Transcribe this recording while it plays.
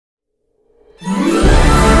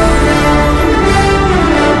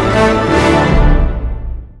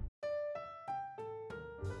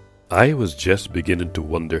I was just beginning to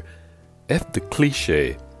wonder if the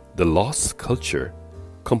cliche, the lost culture,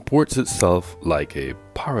 comports itself like a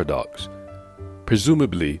paradox.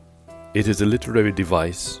 Presumably, it is a literary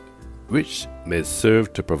device which may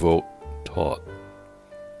serve to provoke thought.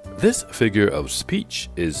 This figure of speech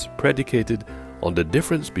is predicated on the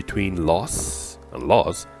difference between loss and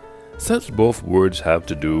loss, since both words have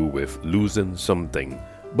to do with losing something,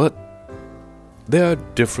 but they are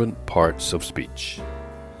different parts of speech.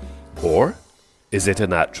 Or is it a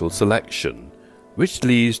natural selection, which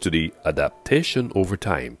leads to the adaptation over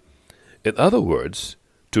time? In other words,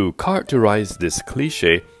 to characterize this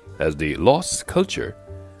cliche as the lost culture,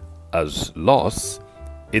 as loss,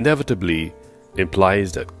 inevitably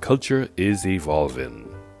implies that culture is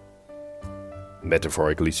evolving.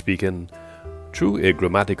 Metaphorically speaking, through a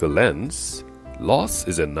grammatical lens, loss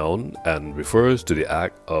is a noun and refers to the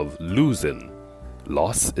act of losing.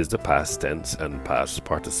 Loss is the past tense and past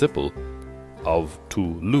participle of to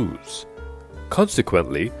lose.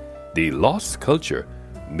 Consequently, the lost culture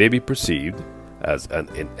may be perceived as an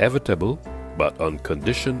inevitable but on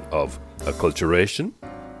condition of acculturation,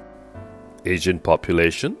 aging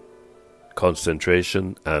population,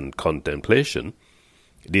 concentration and contemplation,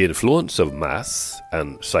 the influence of mass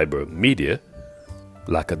and cyber media,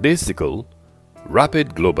 lackadaisical, rapid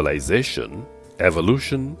globalization,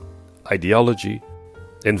 evolution, ideology,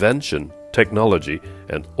 invention, technology,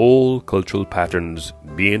 and old cultural patterns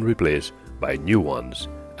being replaced by new ones,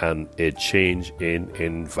 and a change in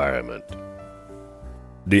environment.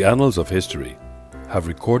 The annals of history have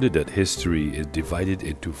recorded that history is divided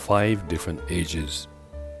into 5 different ages: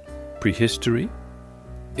 prehistory,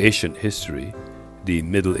 ancient history, the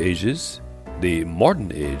Middle Ages, the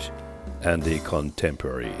Modern Age, and the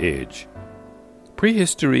Contemporary Age.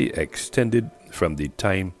 Prehistory extended from the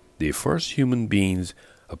time the first human beings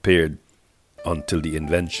appeared until the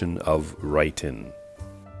invention of writing.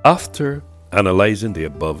 After analyzing the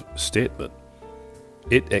above statement,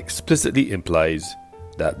 it explicitly implies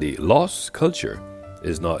that the lost culture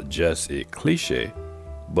is not just a cliche,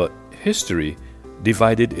 but history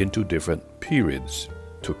divided into different periods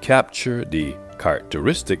to capture the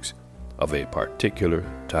characteristics of a particular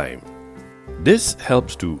time. This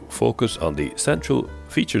helps to focus on the central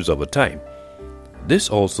features of a time. This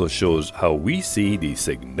also shows how we see the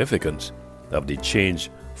significance of the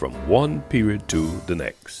change from one period to the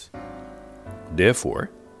next.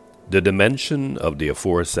 Therefore, the dimension of the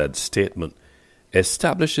aforesaid statement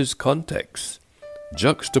establishes context,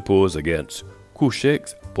 juxtaposed against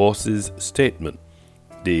Couchet-Boss's statement.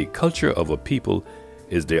 The culture of a people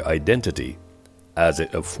is their identity, as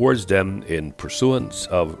it affords them in pursuance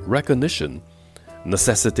of recognition,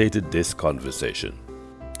 necessitated this conversation.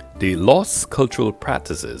 The lost cultural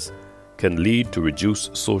practices can lead to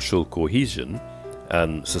reduced social cohesion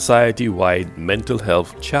and society-wide mental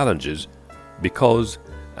health challenges because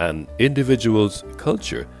an individual's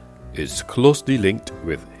culture is closely linked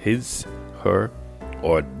with his, her,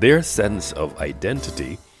 or their sense of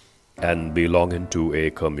identity and belonging to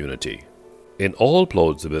a community. In all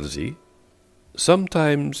plausibility,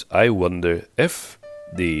 sometimes I wonder if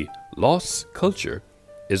the lost culture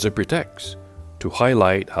is a pretext to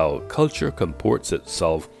highlight how culture comports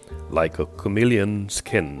itself like a chameleon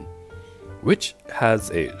skin, which has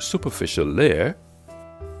a superficial layer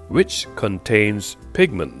which contains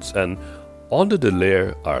pigments, and under the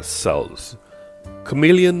layer are cells.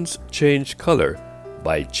 Chameleons change color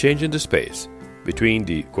by changing the space between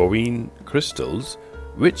the Gorin crystals,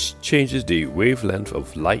 which changes the wavelength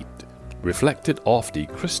of light reflected off the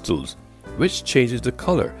crystals, which changes the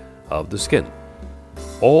color of the skin.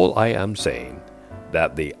 All I am saying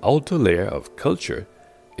that the outer layer of culture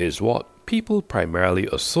is what people primarily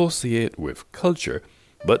associate with culture,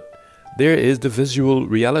 but there is the visual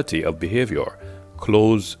reality of behavior,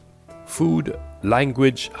 clothes, food,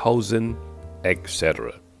 language, housing,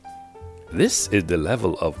 etc. This is the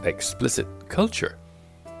level of explicit culture.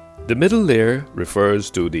 The middle layer refers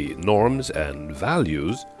to the norms and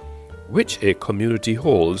values which a community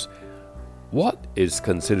holds, what is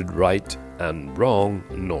considered right and wrong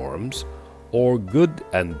norms, or good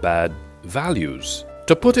and bad values.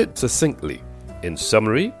 To put it succinctly, in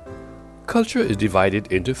summary, culture is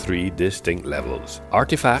divided into 3 distinct levels: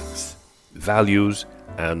 artifacts, values,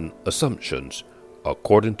 and assumptions,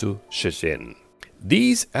 according to Shishin.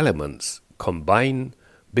 These elements combined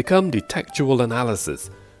become the textual analysis,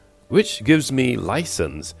 which gives me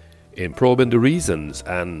license in probing the reasons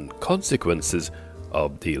and consequences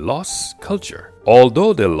of the lost culture.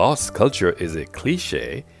 Although the lost culture is a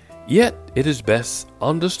cliche, yet it is best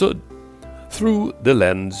understood through the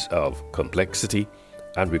lens of complexity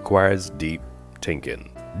and requires deep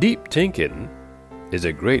thinking. Deep thinking is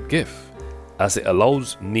a great gift as it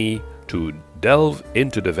allows me to delve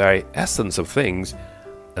into the very essence of things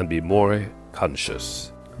and be more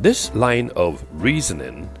conscious. This line of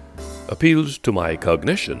reasoning appeals to my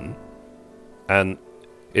cognition and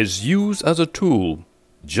is used as a tool,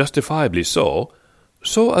 justifiably so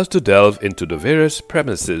as to delve into the various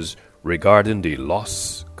premises regarding the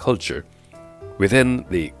lost culture within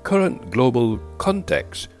the current global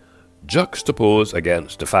context, juxtaposed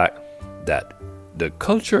against the fact that the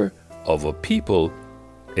culture of a people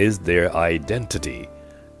is their identity,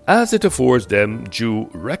 as it affords them due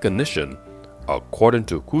recognition, according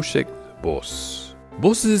to Kushik Bose.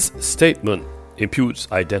 Bose's statement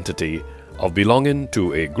imputes identity of belonging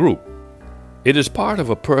to a group. It is part of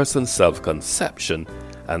a person's self-conception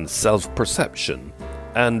and self-perception,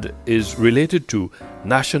 and is related to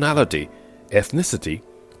nationality, ethnicity,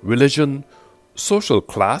 religion, social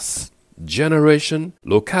class, generation,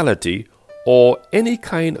 locality, or any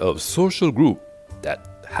kind of social group that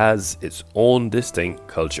has its own distinct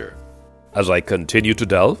culture. As I continue to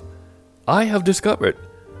delve, I have discovered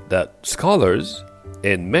that scholars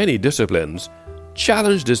in many disciplines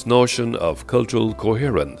challenge this notion of cultural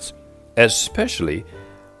coherence, especially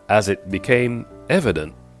as it became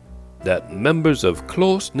evident that members of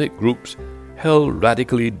close-knit groups held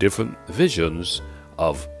radically different visions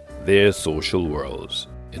of their social worlds.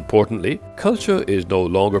 Importantly, culture is no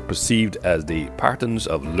longer perceived as the patterns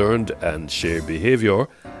of learned and shared behavior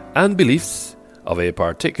and beliefs of a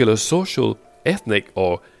particular social, ethnic,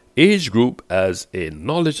 or age group as a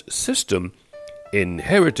knowledge system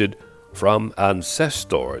inherited from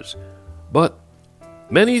ancestors. But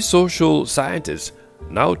many social scientists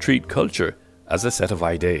now treat culture as a set of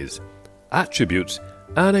ideas, attributes,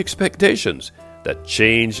 and expectations that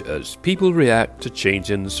change as people react to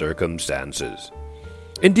changing circumstances.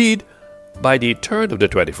 Indeed, by the turn of the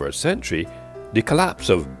 21st century, the collapse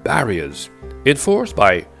of barriers enforced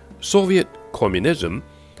by Soviet communism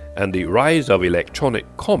and the rise of electronic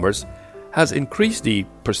commerce has increased the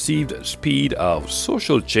perceived speed of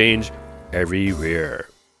social change everywhere.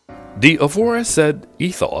 The aforesaid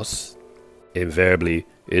ethos invariably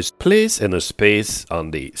is placed in a space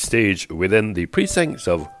on the stage within the precincts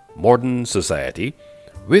of modern society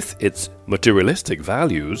with its materialistic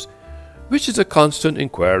values, which is a constant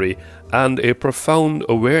inquiry and a profound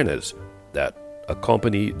awareness that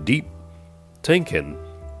accompany deep thinking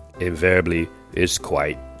invariably is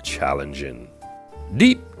quite challenging.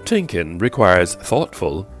 Deep thinking requires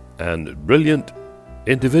thoughtful and brilliant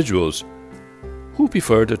individuals who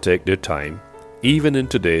prefer to take their time, even in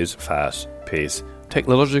today's fast-paced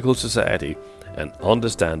technological society, and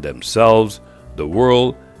understand themselves, the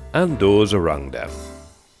world, and those around them.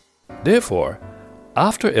 Therefore,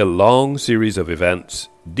 after a long series of events,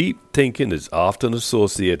 deep thinking is often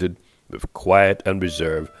associated with quiet and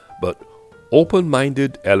reserved, but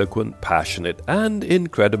open-minded, eloquent, passionate, and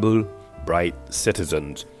incredible bright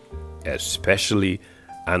citizens, especially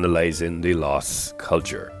analyzing the lost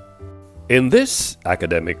culture. In this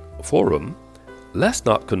academic forum, let's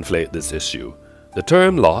not conflate this issue. The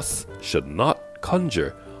term loss should not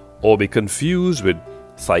conjure or be confused with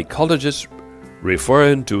psychologists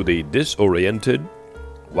referring to the disoriented,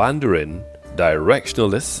 wandering,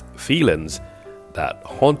 directionless feelings that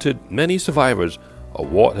haunted many survivors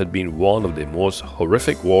of what had been one of the most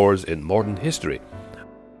horrific wars in modern history.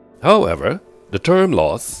 However, the term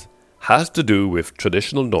loss has to do with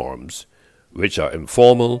traditional norms, which are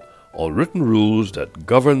informal, unwritten rules that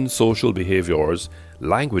govern social behaviors,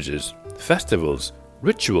 languages, festivals,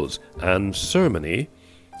 rituals, and ceremony,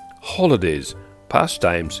 holidays,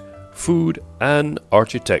 pastimes, food, and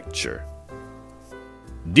architecture.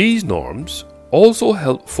 These norms also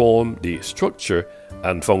help form the structure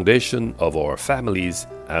and foundation of our families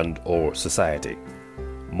and our society.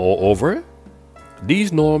 Moreover,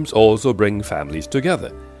 these norms also bring families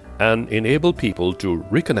together and enable people to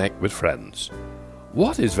reconnect with friends.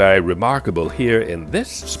 What is very remarkable here in this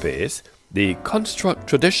space, the construct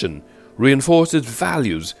tradition reinforces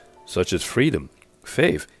values such as freedom,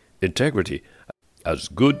 faith, integrity, as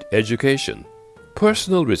good education,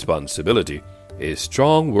 personal responsibility, a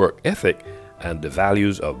strong work ethic, and the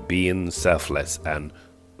values of being selfless and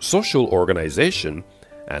social organization,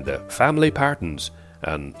 and the family patterns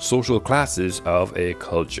and social classes of a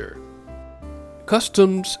culture.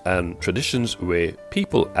 Customs and traditions where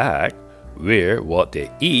people act, wear what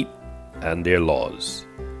they eat, and their laws.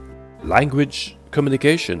 Language,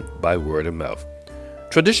 communication by word of mouth.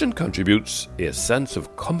 Tradition contributes a sense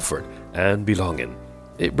of comfort and belonging.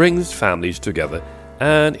 It brings families together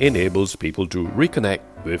and enables people to reconnect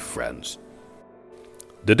with friends.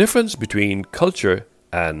 The difference between culture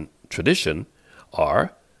and tradition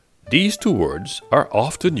are, these two words are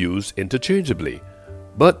often used interchangeably,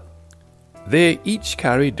 but they each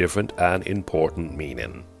carry different and important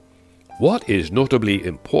meaning. What is notably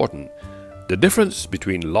important, the difference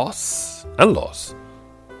between loss and loss,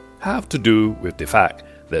 have to do with the fact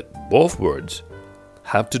that both words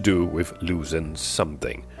have to do with losing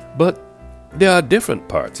something, but there are different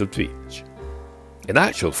parts of each. In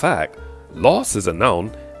actual fact, loss is a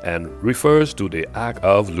noun and refers to the act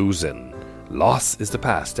of losing. Loss is the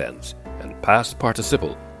past tense and past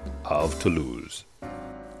participle of to lose.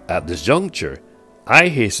 At this juncture, I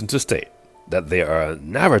hasten to state that there are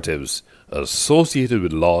narratives associated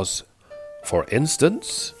with loss. For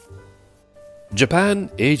instance, Japan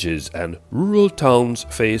ages and rural towns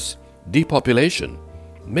face depopulation.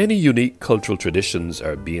 Many unique cultural traditions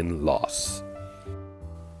are being lost.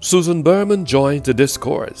 Susan Berman joins the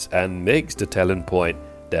discourse and makes the telling point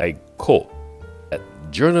that I quote that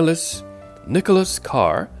journalist Nicholas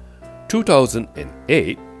Carr,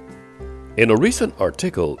 2008, in a recent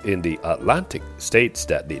article in The Atlantic states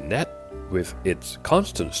that the net, with its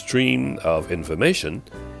constant stream of information,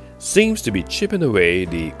 seems to be chipping away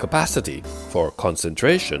the capacity for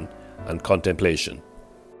concentration and contemplation,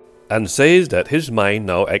 and says that his mind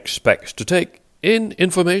now expects to take in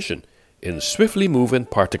information in swiftly moving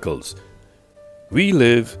particles. We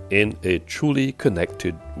live in a truly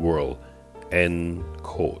connected world. End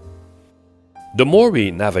quote. The more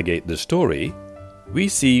we navigate the story, we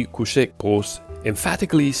see Kushek Post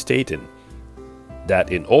emphatically stating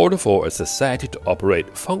that in order for a society to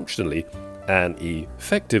operate functionally and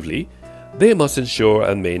effectively, they must ensure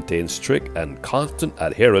and maintain strict and constant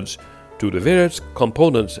adherence to the various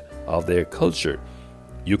components of their culture.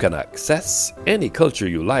 You can access any culture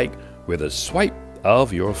you like with a swipe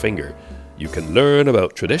of your finger. You can learn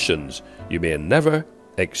about traditions you may never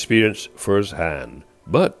experience firsthand,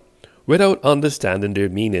 but without understanding their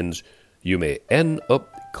meanings, you may end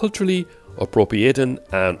up culturally appropriating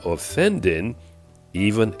and offending,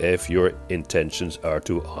 even if your intentions are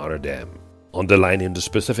to honor them. Underlining the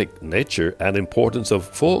specific nature and importance of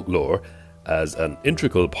folklore as an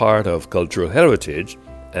integral part of cultural heritage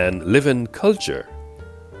and living culture,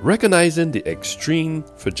 recognizing the extreme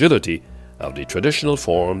fragility of the traditional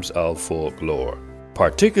forms of folklore,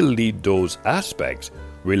 particularly those aspects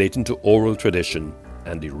relating to oral tradition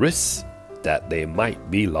and the risks that they might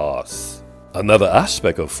be lost. Another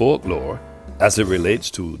aspect of folklore, as it relates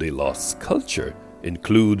to the lost culture,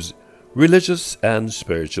 includes religious and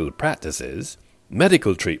spiritual practices,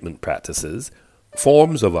 medical treatment practices,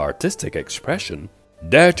 forms of artistic expression,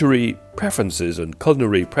 dietary preferences and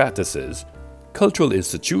culinary practices, cultural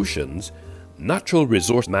institutions, natural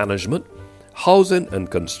resource management, housing and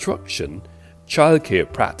construction,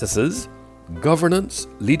 childcare practices, governance,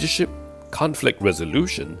 leadership, conflict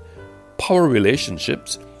resolution, power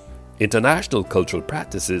relationships, international cultural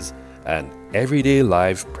practices, and everyday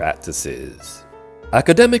life practices.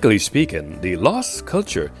 Academically speaking, the lost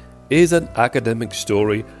culture is an academic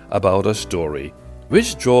story about a story,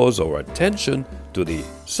 which draws our attention to the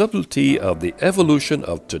subtlety of the evolution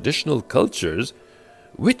of traditional cultures,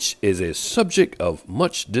 which is a subject of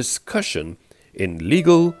much discussion in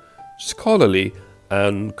legal, scholarly,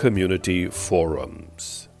 and community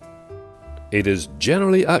forums. It is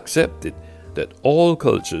generally accepted that all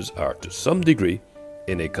cultures are to some degree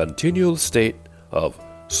in a continual state of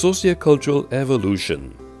sociocultural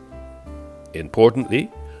evolution. Importantly,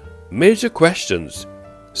 major questions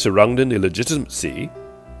surrounding the legitimacy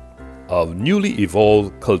of newly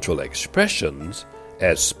evolved cultural expressions,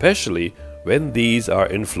 especially when these are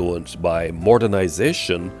influenced by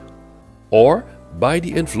modernization or by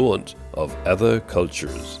the influence of other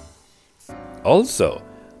cultures. Also,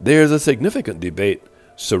 there is a significant debate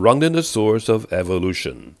surrounding the source of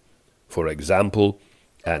evolution. For example,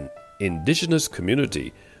 an indigenous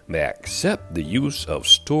community may accept the use of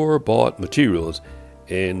store-bought materials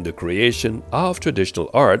in the creation of traditional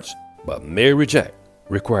arts, but may reject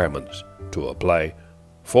requirements to apply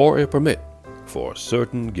for a permit for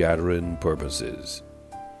certain gathering purposes.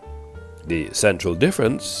 The central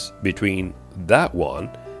difference between that one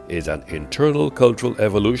is an internal cultural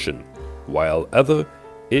evolution, while other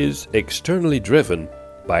is externally driven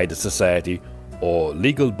by the society or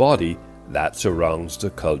legal body that surrounds the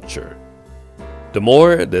culture. The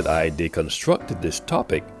more that I deconstructed this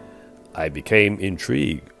topic, I became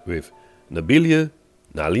intrigued with Nabilia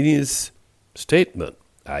Nalini's statement.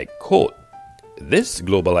 I quote, "This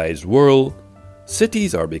globalized world,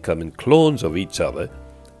 cities are becoming clones of each other,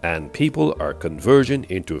 and people are converging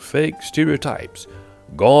into fake stereotypes.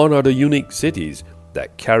 Gone are the unique cities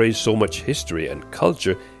that carry so much history and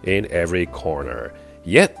culture in every corner.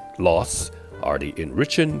 Yet loss are the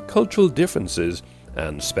enriching cultural differences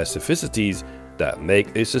and specificities that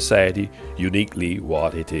make a society uniquely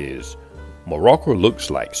what it is. Morocco looks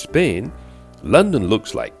like Spain, London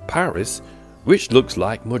looks like Paris, which looks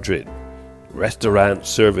like Madrid. Restaurants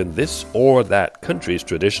serving this or that country's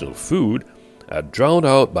traditional food are drowned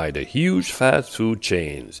out by the huge fast food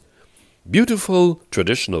chains. Beautiful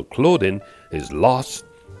traditional clothing is lost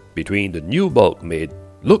between the new bulk made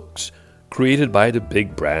looks created by the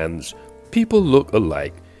big brands. People look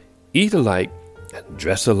alike, eat alike, and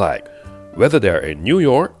dress alike, whether they're in New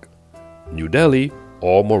York, New Delhi,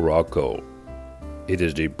 or Morocco. It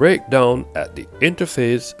is the breakdown at the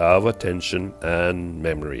interface of attention and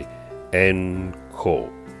memory. End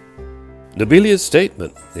quote. Nabilia's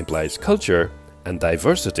statement implies culture and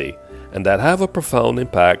diversity, and that have a profound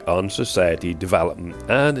impact on society development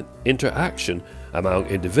and interaction among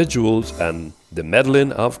individuals, and the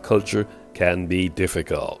meddling of culture can be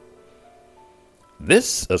difficult.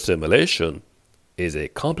 This assimilation is a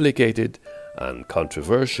complicated and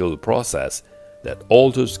controversial process that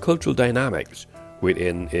alters cultural dynamics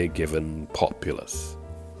within a given populace.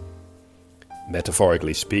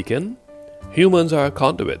 Metaphorically speaking, humans are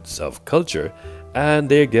conduits of culture, and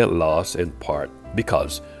they get lost in part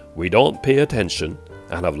because we don't pay attention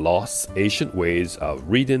and have lost ancient ways of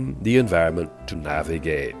reading the environment to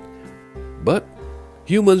navigate. But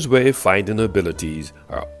humans' way of finding abilities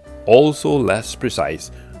are also less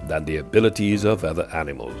precise than the abilities of other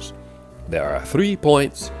animals. There are 3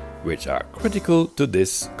 points which are critical to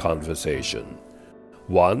this conversation.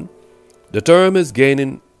 1. The term is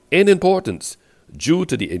gaining in importance due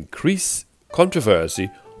to the increased controversy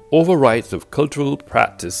over rights of cultural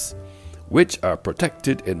practice, which are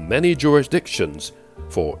protected in many jurisdictions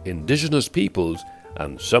for indigenous peoples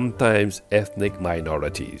and sometimes ethnic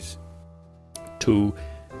minorities. 2.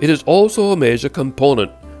 It is also a major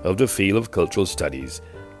component of the field of cultural studies,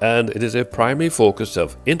 and it is a primary focus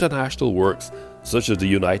of international works such as the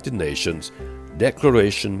United Nations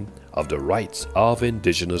Declaration of the Rights of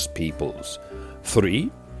Indigenous Peoples. 3.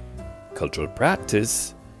 Cultural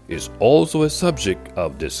practice is also a subject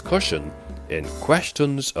of discussion in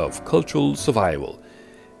questions of cultural survival.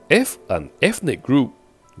 If an ethnic group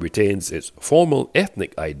retains its formal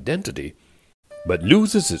ethnic identity but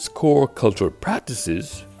loses its core cultural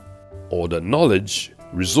practices, or the knowledge,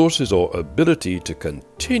 resources, or ability to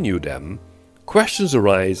continue them, questions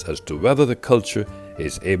arise as to whether the culture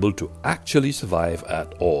is able to actually survive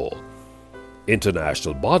at all.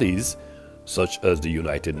 International bodies, such as the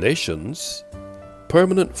United Nations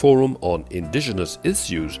Permanent Forum on Indigenous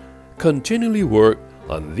Issues, continually work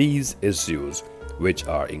on these issues, which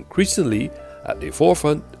are increasingly at the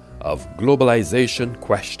forefront of globalization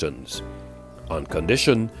questions, on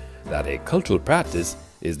condition that a cultural practice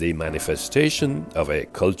is the manifestation of a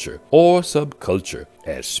culture or subculture,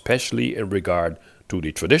 especially in regard to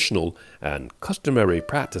the traditional and customary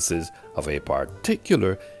practices of a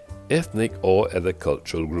particular ethnic or other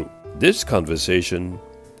cultural group. This conversation,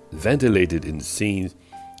 ventilated in scenes,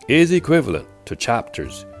 is equivalent to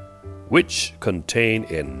chapters, which contain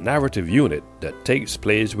a narrative unit that takes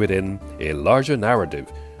place within a larger narrative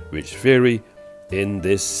which vary in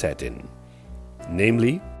this setting,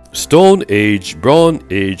 namely Stone Age, Bronze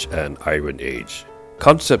Age, and Iron Age,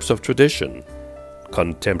 concepts of tradition,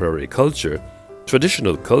 contemporary culture,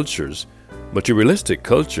 traditional cultures, materialistic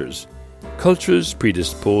cultures, cultures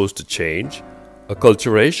predisposed to change,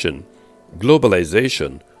 acculturation,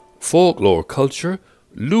 globalization, folklore culture,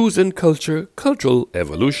 losing culture, cultural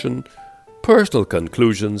evolution, personal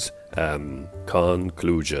conclusions, and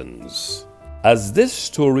conclusions. As this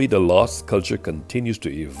story, The Lost Culture, continues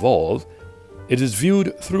to evolve, it is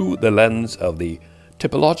viewed through the lens of the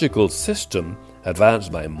typological system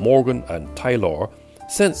advanced by Morgan and Taylor,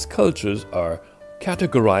 since cultures are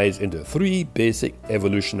categorized into 3 basic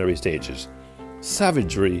evolutionary stages: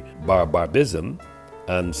 savagery, barbarism,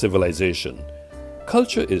 and civilization.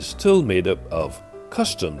 Culture is still made up of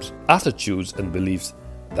customs, attitudes, and beliefs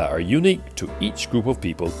that are unique to each group of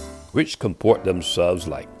people, which comport themselves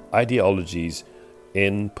like ideologies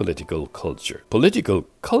in political culture. Political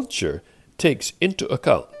culture takes into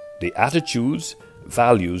account the attitudes,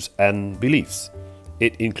 values, and beliefs.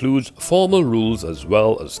 It includes formal rules as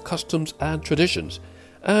well as customs and traditions,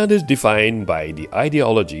 and is defined by the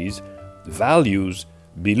ideologies, values,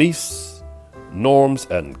 beliefs, norms,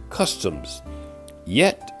 and customs.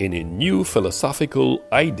 Yet, any new philosophical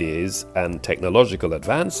ideas and technological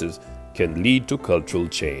advances can lead to cultural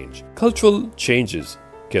change. Cultural changes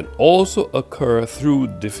can also occur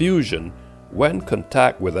through diffusion when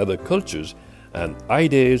contact with other cultures and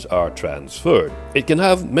ideas are transferred. It can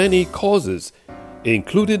have many causes,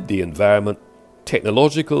 included the environment,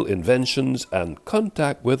 technological inventions, and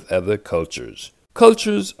contact with other cultures.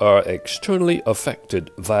 Cultures are externally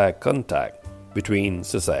affected via contact between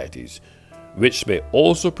societies, which may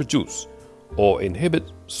also produce or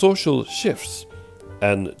inhibit social shifts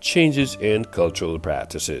and changes in cultural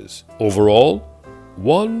practices. Overall,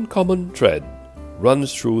 one common thread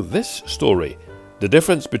runs through this story. The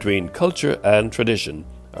difference between culture and tradition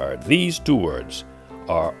are these two words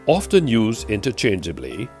are often used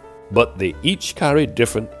interchangeably, but they each carry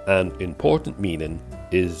different and important meaning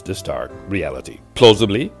is the stark reality.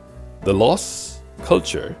 Plausibly, the lost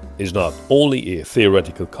culture is not only a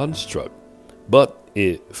theoretical construct, but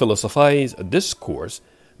a philosophized discourse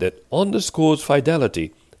that underscores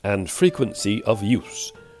fidelity and frequency of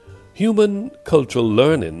use. Human cultural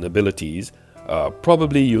learning abilities are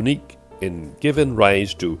probably unique in giving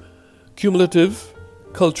rise to cumulative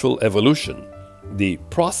cultural evolution, the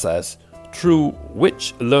process through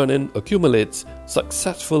which learning accumulates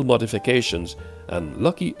successful modifications and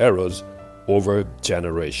lucky errors over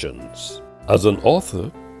generations. As an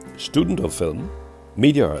author, student of film,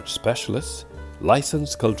 media arts specialist,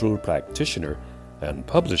 licensed cultural practitioner, and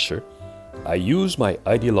publisher, I use my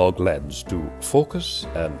ideologue lens to focus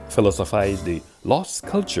and philosophize the lost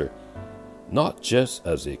culture, not just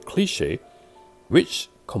as a cliche, which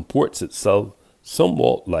comports itself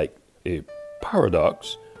somewhat like a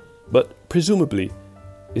paradox, but presumably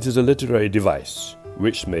it is a literary device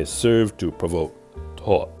which may serve to provoke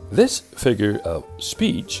thought. This figure of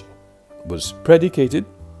speech was predicated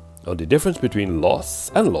on the difference between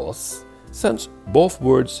loss and loss, since both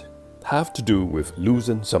words have to do with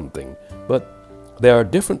losing something, but they are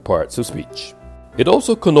different parts of speech. It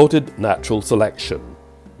also connoted natural selection,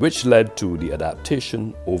 which led to the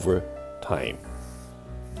adaptation over time.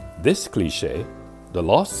 This cliché, the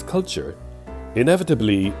lost culture,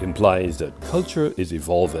 inevitably implies that culture is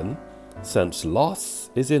evolving, since loss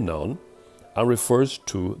is a noun and refers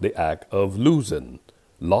to the act of losing.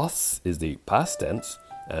 Loss is the past tense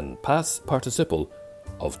and past participle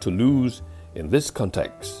of to lose in this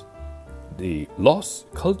context. The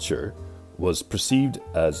lost culture was perceived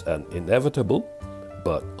as an inevitable,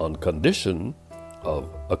 but on condition of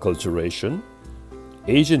acculturation,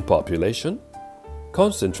 aging population,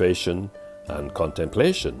 concentration, and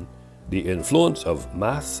contemplation, the influence of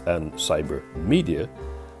mass and cyber media,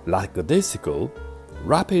 lackadaisical,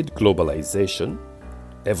 rapid globalization,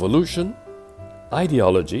 evolution,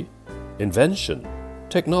 ideology, invention,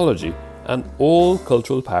 technology, and all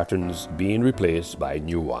cultural patterns being replaced by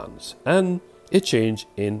new ones, and a change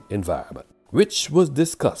in environment, which was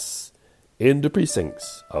discussed in the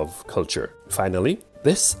precincts of culture. Finally,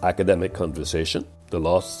 this academic conversation, the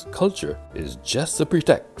lost culture, is just a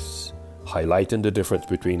pretext, highlighting the difference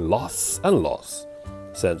between loss and loss,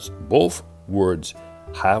 since both words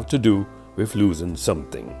have to do with losing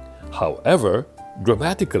something. However,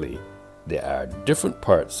 grammatically, there are different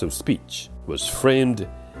parts of speech. Was framed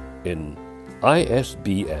in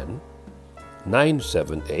ISBN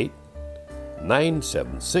 978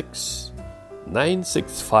 976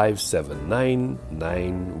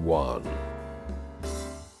 9657991.